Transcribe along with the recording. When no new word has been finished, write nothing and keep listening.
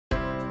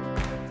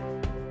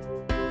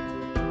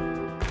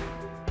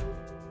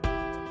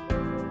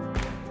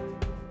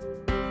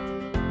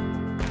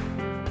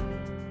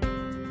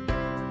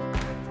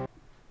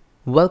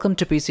Welcome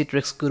to PC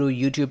Tricks Guru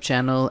YouTube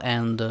channel,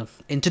 and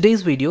in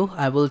today's video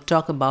I will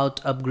talk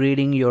about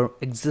upgrading your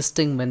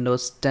existing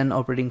Windows 10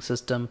 operating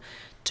system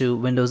to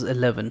Windows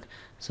 11.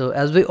 So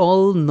as we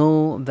all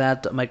know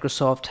that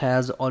Microsoft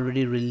has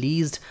already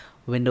released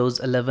Windows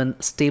 11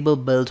 stable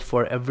build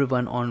for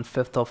everyone on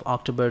 5th of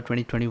October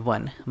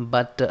 2021,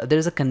 but there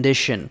is a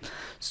condition.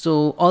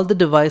 So all the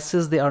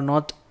devices, they are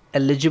not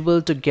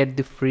eligible to get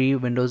the free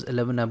Windows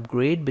 11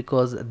 upgrade,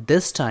 because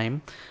this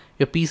time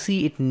your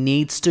PC, it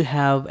needs to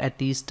have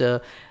at least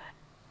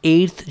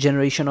 8th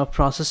generation of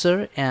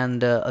processor,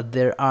 and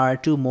there are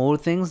two more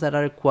things that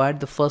are required.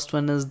 The first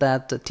one is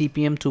that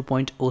TPM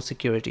 2.0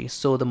 security.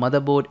 So the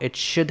motherboard, it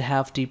should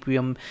have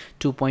TPM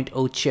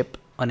 2.0 chip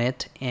on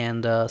it,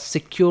 and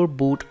secure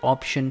boot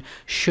option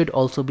should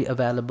also be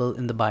available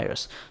in the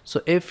BIOS.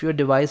 So if your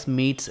device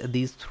meets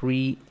these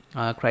three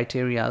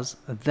criterias,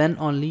 then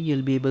only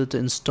you'll be able to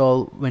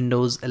install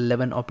Windows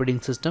 11 operating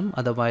system.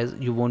 Otherwise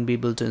you won't be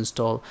able to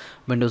install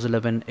Windows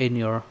 11 in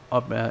your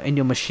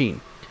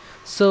machine.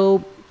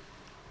 So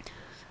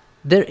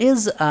there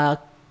is a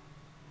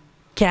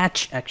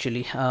catch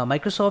actually.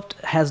 Microsoft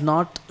has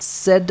not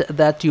said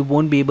that you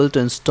won't be able to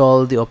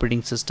install the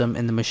operating system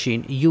in the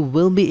machine. You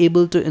will be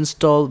able to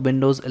install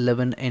Windows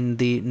 11 in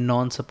the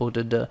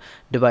non-supported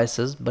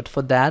devices, but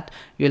for that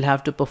you'll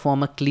have to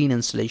perform a clean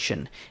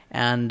installation.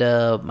 And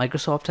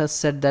Microsoft has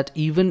said that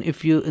even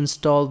if you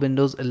install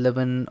Windows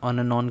 11 on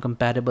a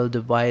non-compatible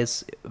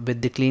device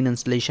with the clean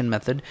installation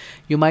method,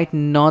 you might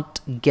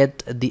not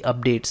get the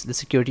updates, the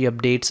security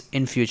updates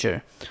in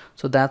future.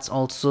 So that's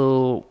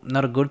also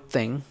not a good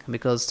thing,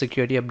 because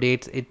security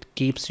updates, it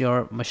keeps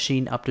your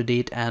machine up to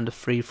date and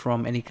free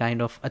from any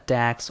kind of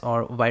attacks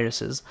or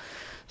viruses.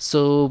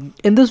 So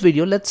in this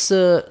video, let's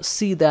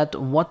see that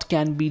what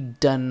can be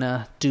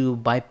done to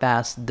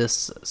bypass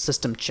this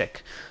system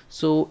check.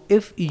 So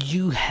if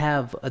you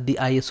have the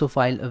ISO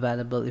file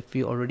available, if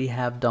you already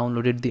have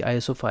downloaded the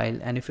ISO file,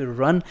 and if you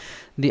run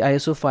the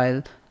ISO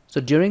file, so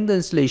during the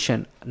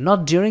installation,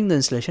 not during the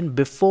installation,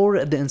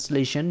 before the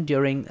installation,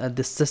 during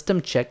the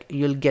system check,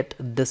 you'll get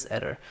this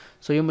error.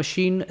 So your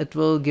machine, it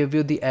will give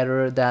you the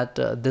error that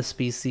this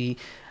PC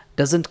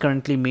doesn't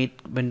currently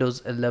meet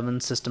Windows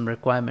 11 system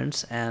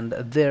requirements, and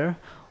there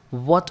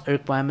what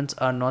requirements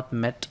are not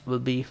met will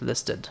be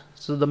listed.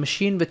 So the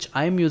machine which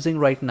I'm using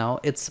right now,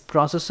 its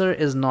processor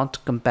is not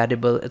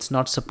compatible, it's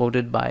not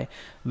supported by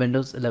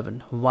Windows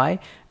 11. Why?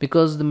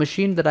 Because the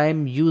machine that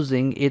I'm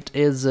using, it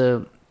is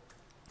a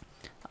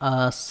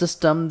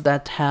system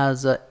that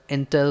has a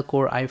Intel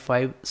Core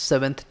i5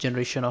 7th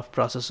generation of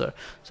processor.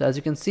 So as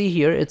you can see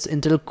here, it's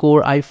Intel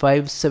Core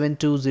i5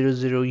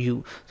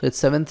 7200U. So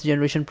it's 7th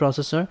generation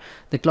processor.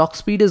 The clock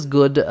speed is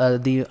good.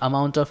 The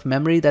amount of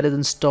memory that is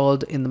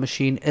installed in the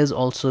machine is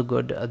also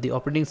good. The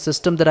operating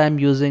system that I'm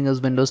using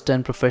is Windows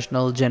 10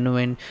 Professional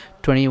Genuine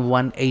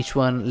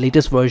 21H1.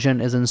 Latest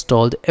version is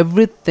installed.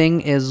 Everything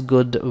is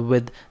good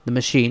with the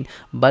machine,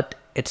 but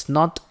it's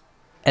not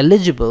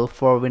eligible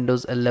for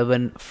Windows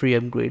 11 free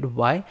upgrade.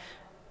 Why?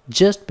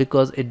 Just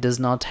because it does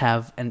not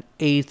have an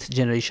 8th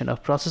generation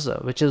of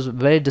processor, which is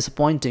very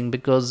disappointing,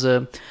 because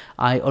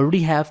I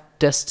already have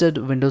tested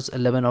Windows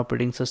 11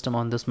 operating system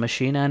on this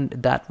machine and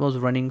that was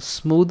running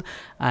smooth.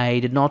 I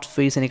did not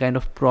face any kind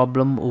of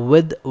problem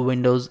with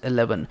Windows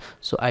 11.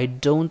 So I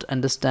don't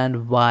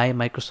understand why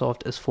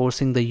Microsoft is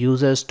forcing the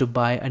users to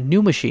buy a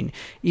new machine.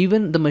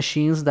 Even the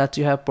machines that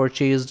you have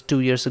purchased 2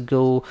 years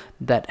ago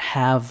that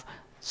have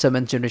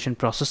 7th generation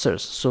processors,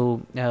 so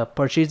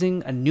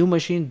purchasing a new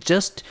machine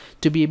just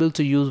to be able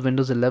to use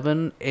Windows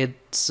 11,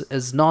 it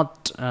is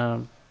not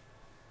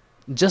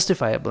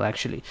justifiable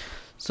actually.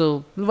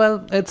 So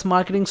well, it's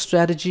marketing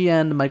strategy,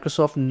 and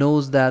Microsoft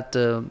knows that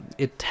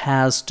it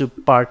has to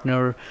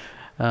partner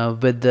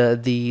with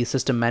the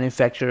system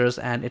manufacturers,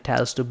 and it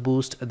has to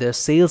boost their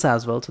sales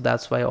as well. So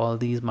that's why all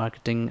these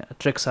marketing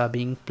tricks are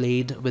being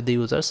played with the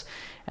users,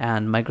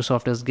 and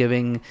Microsoft is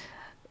giving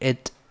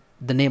it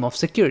the name of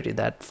security,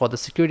 that for the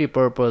security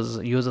purpose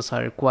users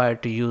are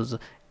required to use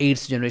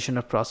 8th generation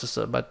of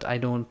processor. But I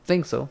don't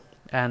think so,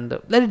 and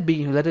let it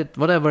be, let it,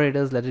 whatever it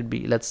is, let it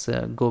be. Let's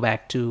go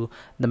back to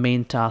the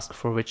main task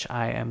for which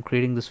I am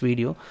creating this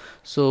video.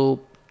 So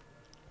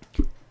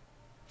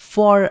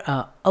for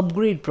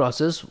upgrade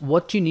process,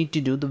 what you need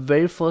to do, the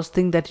very first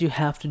thing that you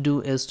have to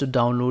do is to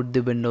download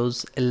the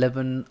Windows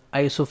 11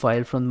 ISO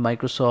file from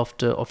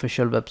Microsoft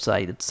official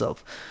website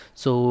itself.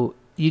 So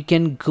you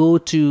can go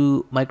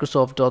to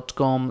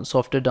microsoft.com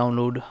software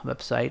download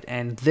website,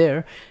 and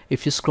there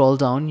if you scroll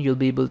down, you'll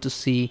be able to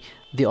see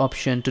the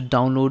option to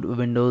download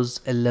Windows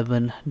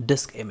 11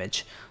 disk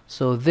image.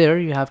 So there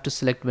you have to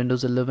select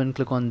Windows 11,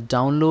 click on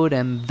download,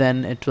 and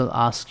then it will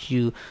ask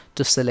you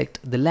to select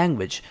the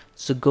language.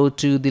 So go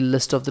to the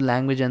list of the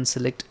language and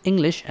select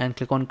English and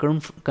click on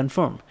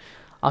confirm.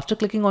 After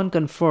clicking on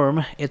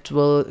confirm, it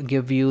will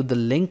give you the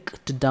link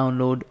to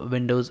download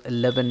Windows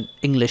 11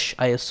 English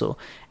ISO.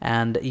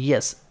 And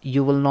yes,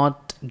 you will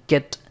not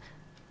get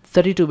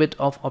 32-bit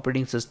of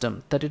operating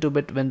system.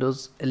 32-bit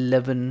Windows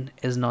 11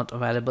 is not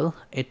available.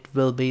 It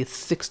will be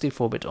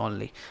 64-bit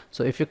only.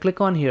 So if you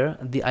click on here,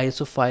 the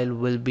ISO file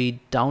will be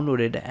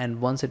downloaded, and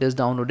once it is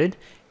downloaded,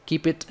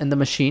 keep it in the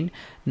machine.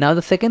 Now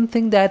the second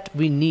thing that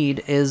we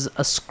need is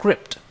a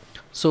script.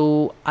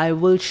 So I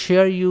will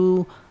share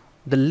you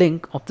the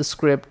link of the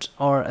script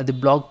or the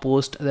blog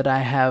post that I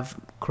have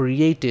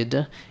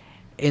created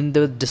in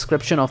the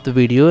description of the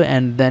video,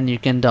 and then you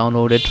can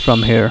download it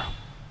from here.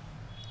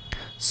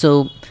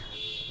 So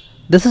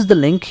this is the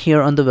link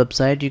here on the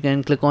website. You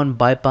can click on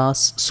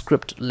bypass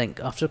script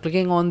link. After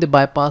clicking on the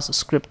bypass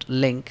script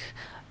link,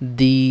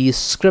 the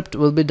script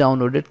will be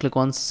downloaded. Click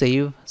on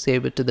save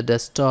it to the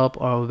desktop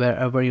or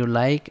wherever you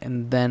like,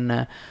 and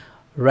then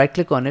right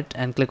click on it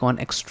and click on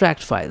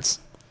extract files.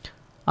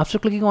 After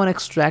clicking on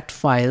extract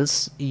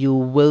files, you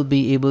will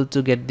be able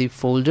to get the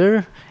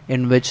folder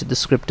in which the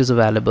script is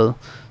available.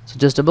 So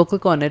just double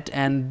click on it,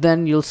 and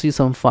then you'll see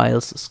some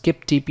files.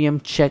 Skip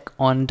TPM check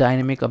on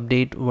dynamic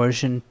update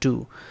version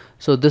 2.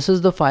 So this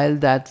is the file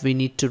that we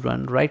need to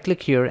run. Right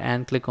click here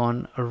and click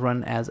on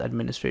run as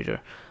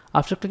administrator.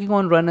 After clicking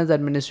on run as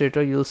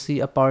administrator, you'll see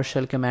a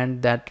PowerShell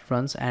command that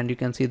runs, and you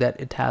can see that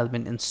it has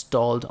been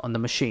installed on the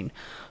machine.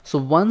 So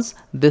once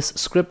this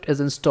script is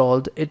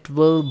installed, it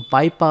will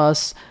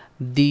bypass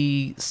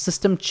the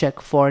system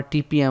check for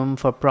TPM,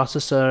 for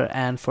processor,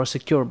 and for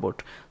secure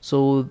boot.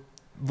 So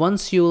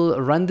once you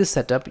run this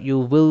setup, you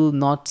will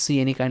not see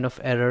any kind of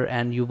error,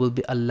 and you will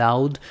be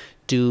allowed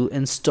to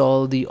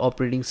install the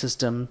operating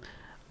system,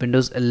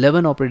 Windows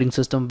 11 operating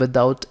system,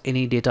 without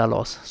any data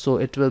loss. So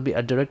it will be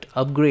a direct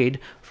upgrade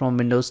from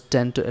Windows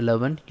 10 to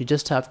 11. You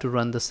just have to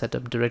run the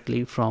setup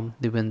directly from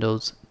the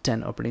Windows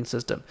 10 operating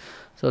system.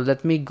 So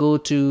let me go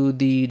to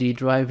the D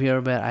drive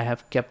here where I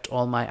have kept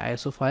all my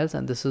ISO files,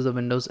 and this is the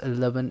Windows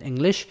 11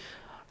 English.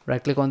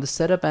 Right click on the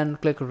setup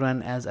and click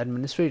run as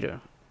administrator.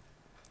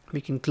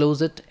 We can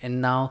close it,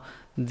 and now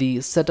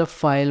the setup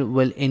file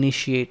will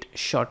initiate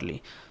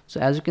shortly. So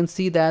as you can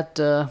see that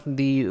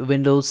the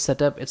Windows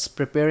setup, it's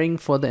preparing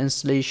for the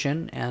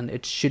installation, and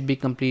it should be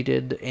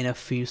completed in a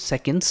few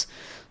seconds.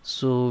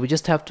 So we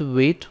just have to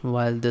wait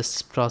while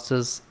this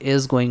process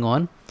is going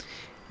on,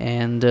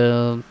 and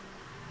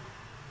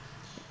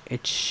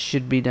it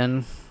should be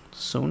done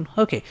soon.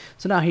 Okay,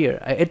 so now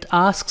here it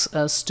asks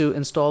us to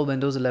install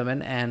Windows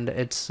 11, and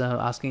it's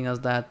asking us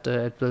that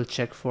it will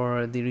check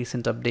for the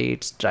recent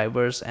updates,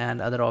 drivers, and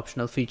other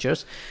optional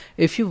features.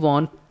 If you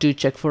want to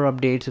check for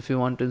updates, if you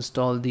want to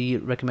install the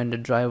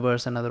recommended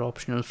drivers and other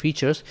optional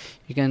features,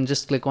 you can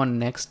just click on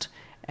next.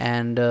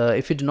 And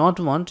if you do not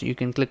want, you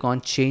can click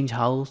on change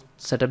how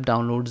setup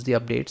downloads the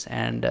updates,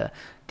 and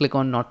click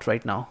on not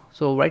right now.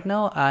 So right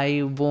now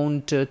I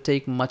won't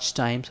take much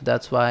time, so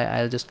that's why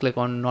I'll just click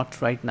on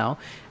not right now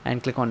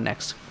and click on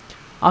next.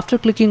 After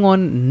clicking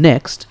on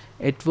next,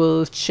 it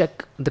will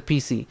check the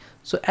PC.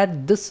 So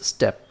at this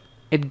step,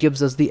 it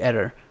gives us the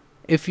error.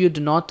 If you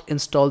do not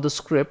install the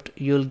script,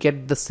 you'll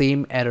get the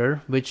same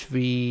error which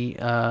we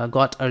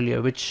got earlier,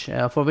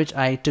 for which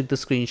I took the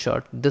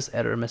screenshot. This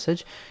error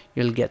message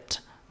you'll get: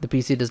 the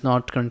PC does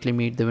not currently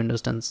meet the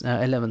Windows 10,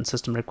 11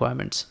 system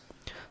requirements.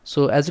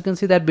 So as you can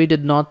see that we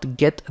did not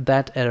get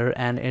that error,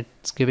 and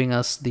it's giving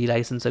us the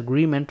license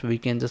agreement. We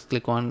can just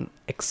click on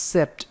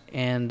accept,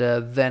 and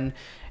then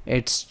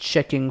it's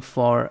checking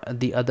for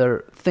the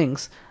other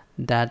things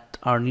that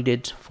are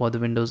needed for the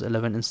Windows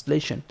 11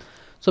 installation.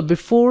 So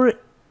before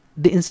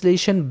the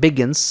installation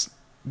begins,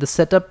 the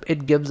setup,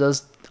 it gives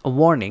us a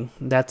warning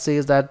that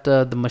says that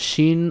the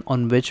machine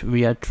on which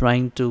we are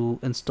trying to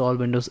install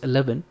Windows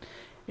 11,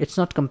 it's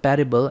not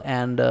compatible,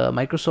 and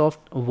Microsoft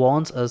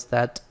warns us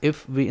that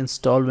if we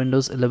install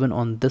Windows 11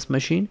 on this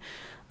machine,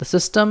 the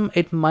system,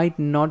 it might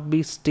not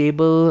be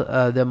stable.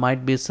 There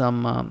might be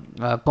some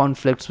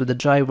conflicts with the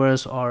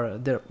drivers, or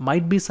there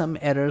might be some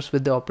errors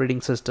with the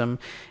operating system,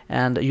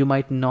 and you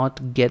might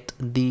not get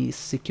the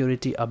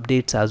security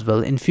updates as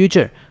well in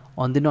future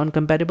on the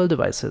non-compatible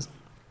devices.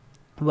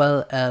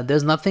 Well,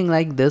 there's nothing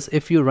like this.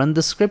 If you run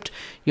the script,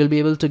 you'll be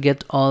able to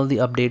get all the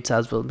updates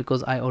as well,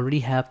 because I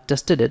already have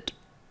tested it,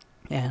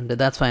 and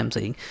that's why I'm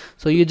saying.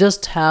 So you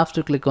just have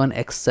to click on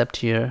accept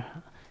here.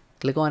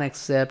 Click on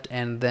accept,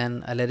 and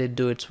then I let it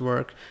do its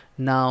work.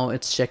 Now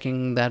it's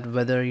checking that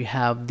whether you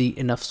have the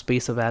enough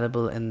space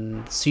available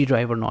in C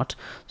drive or not.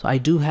 So I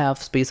do have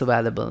space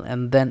available,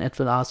 and then it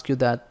will ask you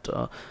that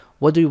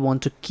what do you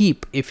want to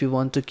keep. If you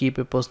want to keep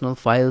your personal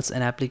files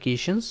and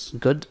applications,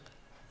 good,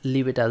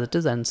 leave it as it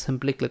is and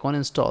simply click on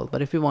install.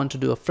 But if you want to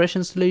do a fresh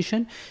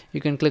installation,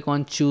 you can click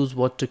on choose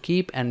what to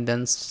keep, and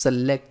then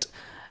select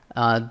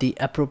the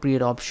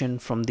appropriate option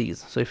from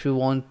these. So if you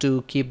want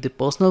to keep the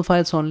personal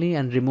files only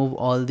and remove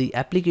all the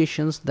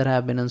applications that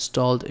have been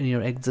installed in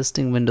your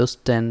existing Windows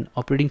 10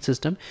 operating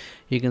system,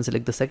 you can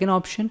select the second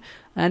option.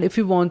 And if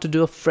you want to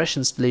do a fresh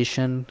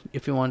installation,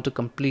 if you want to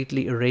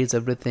completely erase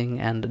everything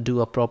and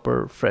do a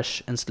proper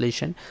fresh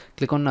installation,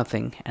 click on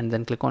nothing and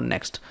then click on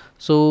next.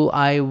 So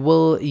I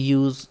will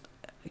use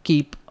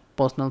keep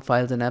personal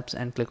files and apps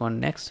and click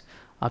on next.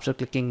 After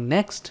clicking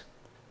next,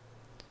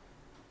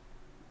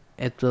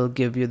 it will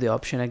give you the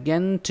option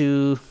again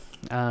to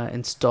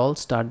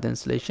start the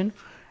installation,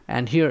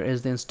 and here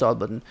is the install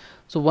button.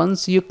 So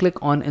once you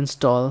click on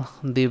install,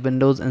 the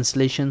Windows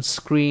installation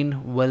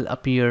screen will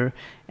appear,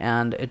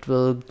 and it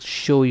will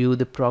show you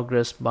the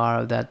progress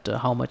bar that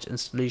how much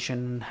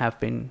installation has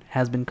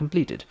been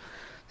completed.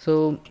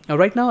 So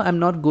right now I'm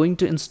not going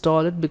to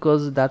install it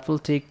because that will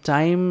take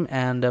time,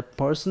 and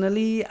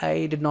personally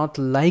I did not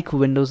like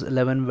Windows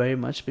 11 very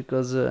much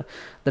because the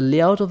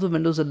layout of the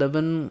Windows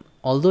 11,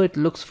 although it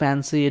looks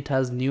fancy, it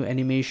has new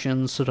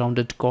animations,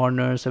 rounded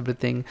corners,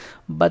 everything,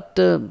 but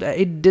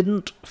it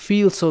didn't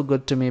feel so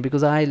good to me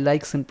because I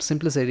like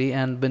simplicity,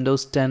 and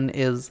Windows 10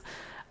 is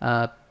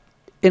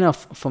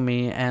enough for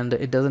me, and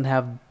it doesn't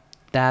have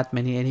that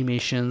many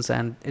animations,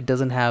 and it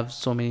doesn't have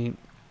so many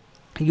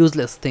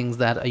useless things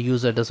that a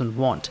user doesn't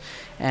want.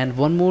 And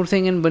one more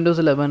thing in Windows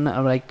 11,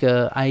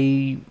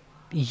 I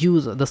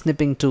use the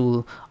snipping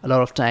tool a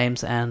lot of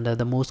times, and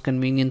the most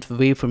convenient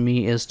way for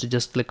me is to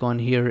just click on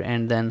here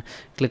and then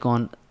click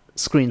on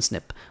screen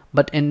snip.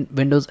 But in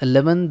Windows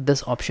 11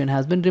 this option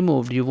has been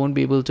removed. You won't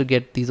be able to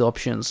get these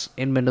options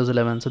in Windows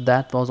 11, so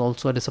that was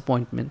also a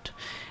disappointment,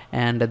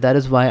 and that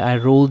is why I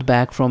rolled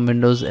back from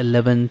Windows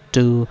 11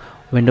 to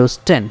Windows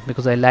 10,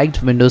 because I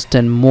liked Windows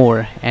 10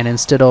 more, and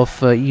instead of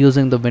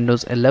using the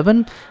Windows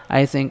 11,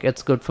 I think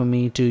it's good for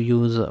me to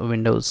use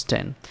Windows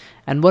 10.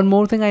 And one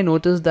more thing I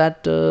noticed,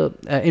 that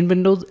in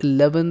Windows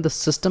 11 the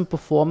system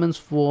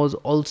performance was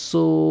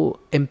also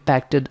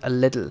impacted a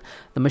little.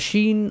 The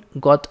machine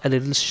got a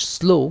little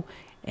slow,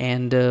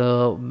 and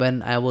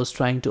when I was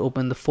trying to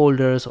open the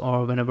folders,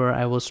 or whenever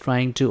I was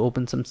trying to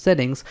open some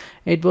settings,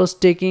 it was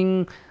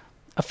taking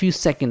a few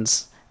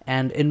seconds.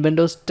 And in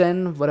Windows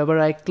 10, whatever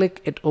I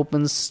click, it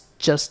opens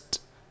just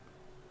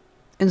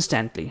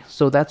instantly.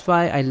 So that's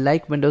why I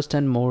like Windows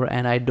 10 more,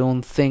 and I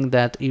don't think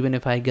that even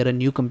if I get a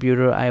new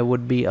computer, I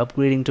would be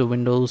upgrading to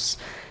Windows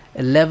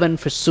 11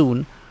 for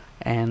soon.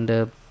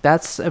 And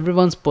that's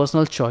everyone's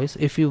personal choice.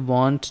 If you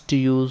want to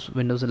use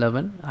Windows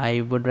 11,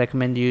 I would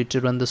recommend you to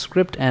run the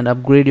script and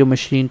upgrade your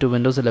machine to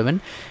Windows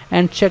 11,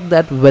 and check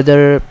that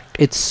whether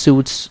it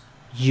suits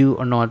you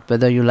or not,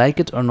 whether you like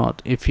it or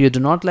not. If you do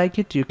not like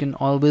it, you can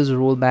always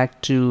roll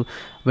back to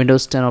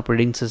Windows 10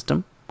 operating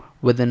system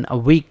within a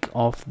week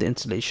of the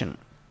installation.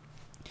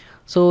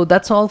 So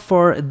that's all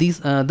for this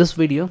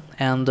video,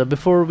 and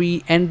before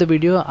we end the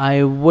video,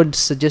 I would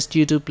suggest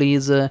you to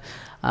please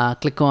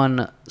click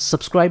on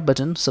subscribe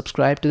button,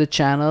 subscribe to the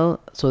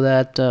channel, so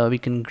that we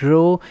can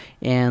grow,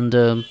 and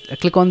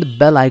click on the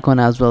bell icon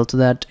as well, so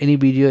that any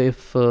video,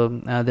 if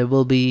there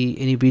will be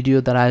any video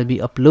that I'll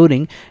be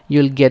uploading,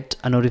 you'll get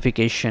a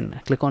notification.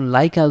 Click on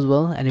like as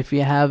well, and if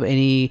you have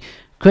any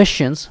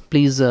questions,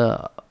 please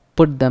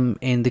put them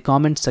in the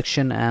comment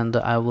section, and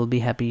I will be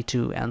happy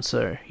to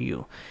answer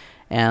you.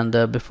 And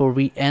before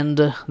we end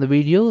the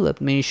video,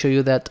 let me show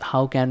you that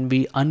how can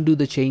we undo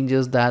the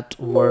changes that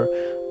were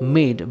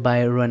made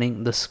by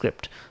running the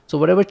script. So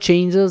whatever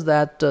changes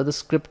that the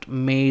script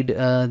made,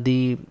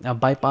 the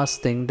bypass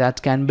thing,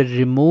 that can be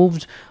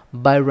removed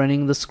by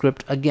running the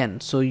script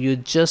again. So you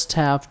just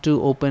have to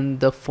open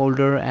the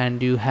folder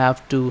and you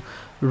have to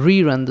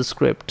rerun the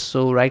script.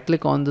 So right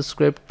click on the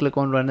script, click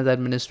on run as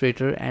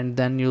administrator, and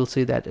then you'll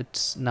see that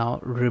it's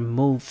now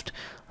removed.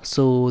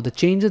 So the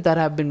changes that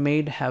have been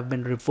made have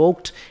been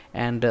revoked,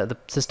 and the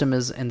system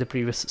is in the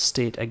previous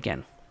state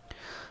again.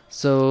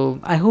 So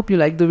I hope you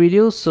liked the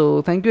video.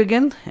 So thank you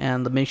again,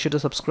 and make sure to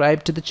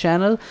subscribe to the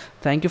channel.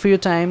 Thank you for your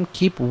time.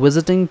 Keep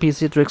visiting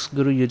PC Tricks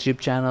Guru YouTube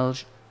channel.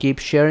 Keep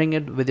sharing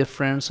it with your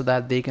friends so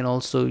that they can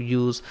also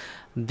use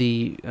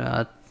the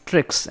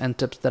tricks and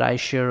tips that I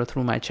share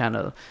through my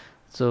channel.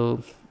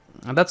 So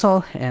that's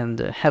all, and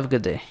have a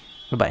good day.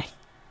 Bye bye.